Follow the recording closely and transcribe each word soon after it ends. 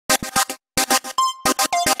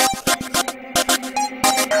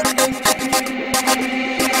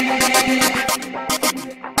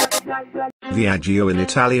Viaggio in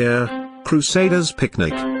Italia, Crusaders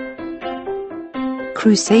picnic.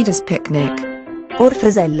 Crusaders picnic. Or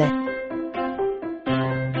Freselle.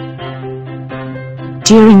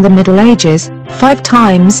 During the Middle Ages, 5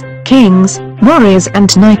 times, kings, warriors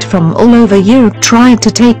and knights from all over Europe tried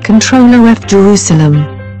to take control of Jerusalem.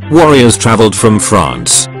 Warriors traveled from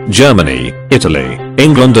France, Germany, Italy,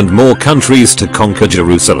 England and more countries to conquer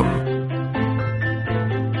Jerusalem.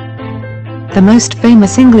 The most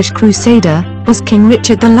famous English crusader was King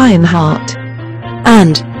Richard the Lionheart.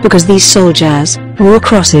 And, because these soldiers wore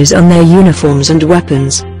crosses on their uniforms and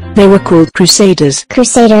weapons, they were called Crusaders.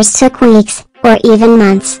 Crusaders took weeks, or even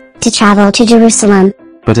months, to travel to Jerusalem.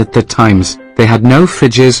 But at the times, they had no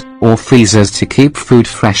fridges or freezers to keep food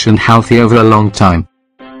fresh and healthy over a long time.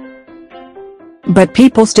 But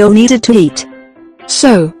people still needed to eat.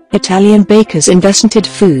 So, Italian bakers invented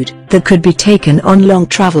food that could be taken on long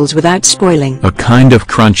travels without spoiling. A kind of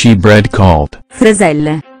crunchy bread called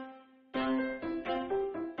Freselle.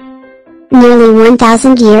 Nearly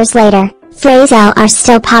 1,000 years later, Freselle are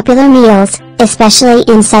still popular meals, especially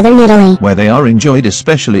in southern Italy, where they are enjoyed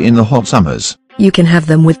especially in the hot summers. You can have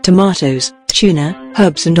them with tomatoes, tuna,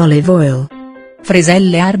 herbs and olive oil.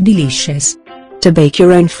 Freselle are delicious. To bake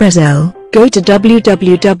your own Freselle, go to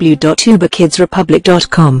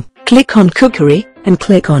www.OoberKidsRepublic.com, click on cookery, and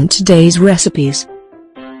click on today's recipes.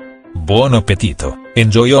 Buon appetito,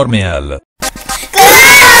 enjoy your meal.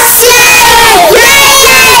 Grazie!